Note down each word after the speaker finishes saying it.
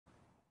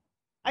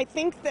I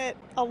think that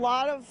a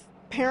lot of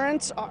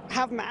parents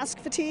have mask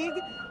fatigue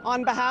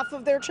on behalf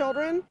of their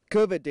children.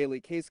 COVID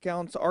daily case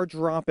counts are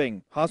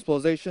dropping,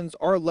 hospitalizations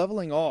are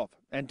leveling off,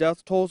 and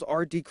death tolls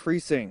are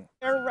decreasing.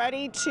 They're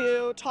ready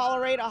to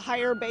tolerate a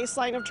higher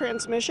baseline of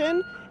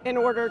transmission in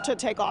order to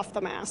take off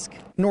the mask.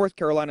 North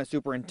Carolina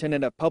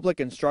Superintendent of Public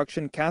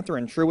Instruction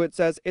Catherine Truitt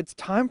says it's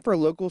time for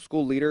local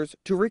school leaders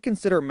to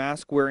reconsider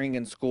mask wearing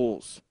in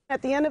schools.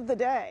 At the end of the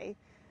day,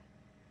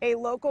 a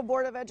local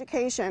board of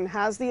education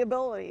has the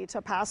ability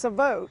to pass a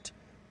vote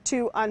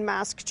to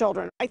unmask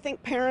children. I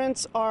think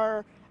parents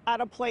are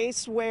at a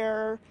place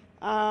where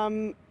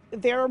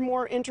they're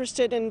more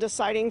interested in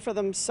deciding for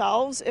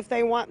themselves if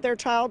they want their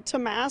child to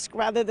mask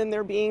rather than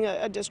there being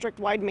a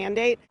district-wide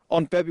mandate.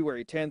 On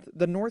February 10th,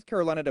 the North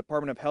Carolina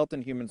Department of Health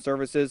and Human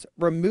Services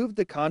removed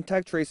the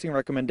contact tracing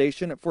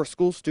recommendation for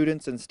school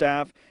students and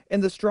staff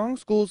in the Strong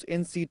Schools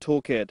NC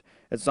Toolkit.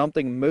 It's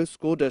something most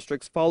school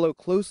districts follow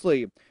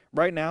closely.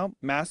 Right now,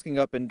 masking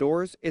up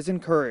indoors is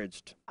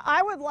encouraged.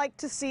 I would like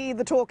to see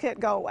the toolkit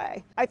go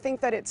away. I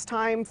think that it's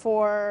time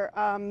for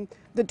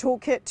the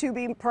toolkit to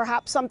be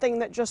perhaps something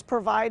that just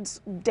provides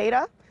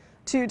data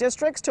to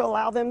districts to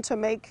allow them to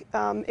make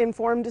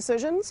informed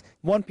decisions.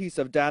 One piece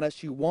of data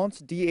she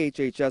wants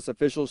DHHS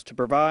officials to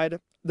provide: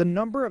 the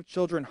number of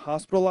children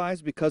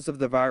hospitalized because of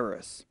the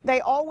virus. They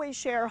always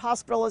share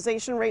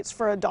hospitalization rates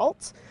for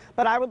adults,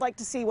 but I would like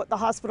to see what the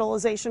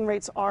hospitalization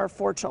rates are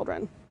for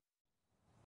children.